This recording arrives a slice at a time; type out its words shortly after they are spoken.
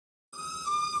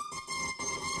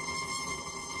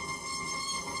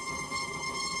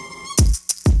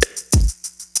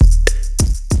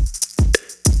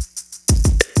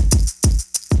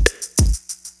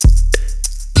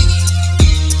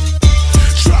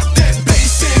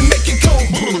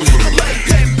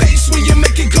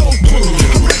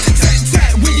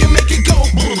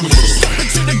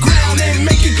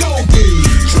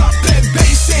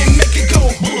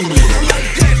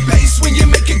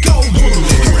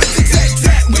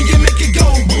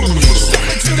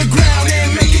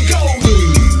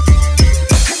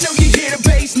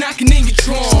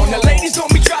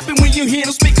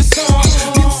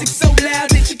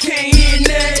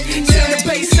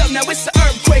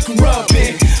make a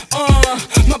rubbing.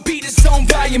 My beat is on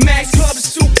volume max. Club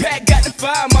is too packed, got the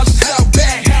fire marshals out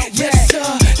back. Yes sir,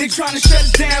 they tryna shut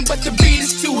us down, but the beat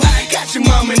is too high. Got your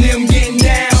mama and them getting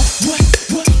down.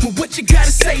 What you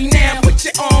gotta say now? Put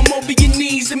your arm over your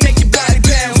knees and make your body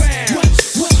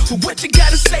bounce. What you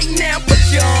gotta say now? Put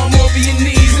your arm over your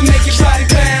knees and make your body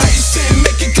bounce. You said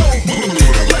make it go.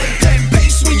 I like that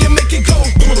bass when you make it go.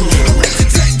 I like the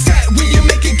tat when you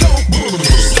make it go.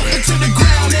 Stop it to the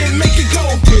ground and make it go.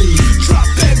 Drop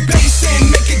that bass and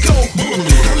make it go.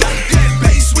 I like that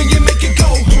bass when you make it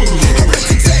go. I like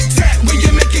the tat when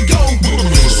you make it go.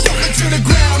 Stop it to the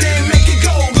ground and make it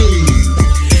go.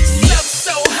 Love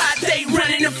so hot they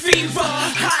running a fever.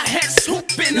 Hi-hats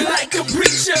hooping like a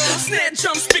preacher. Snare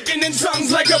drum speaking in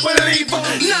tongues like a believer.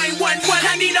 911,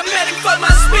 I need a medic for my